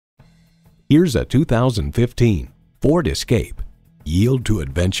Here's a 2015 Ford Escape. Yield to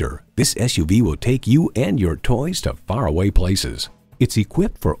adventure. This SUV will take you and your toys to faraway places. It's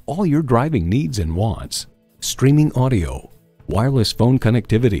equipped for all your driving needs and wants. Streaming audio, wireless phone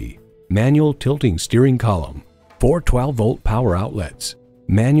connectivity, manual tilting steering column, 4 12-volt power outlets,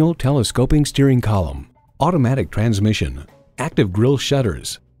 manual telescoping steering column, automatic transmission, active grille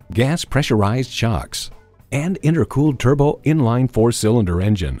shutters, gas pressurized shocks, and intercooled turbo inline 4-cylinder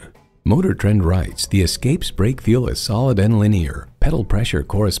engine. Motor Trend writes, the Escape's brake feel is solid and linear. Pedal pressure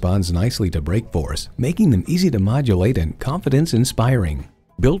corresponds nicely to brake force, making them easy to modulate and confidence-inspiring.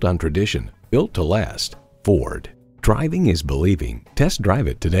 Built on tradition, built to last. Ford. Driving is believing. Test drive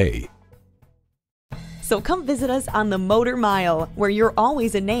it today. So come visit us on the Motor Mile, where you're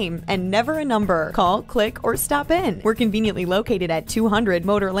always a name and never a number. Call, click, or stop in. We're conveniently located at 200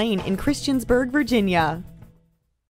 Motor Lane in Christiansburg, Virginia.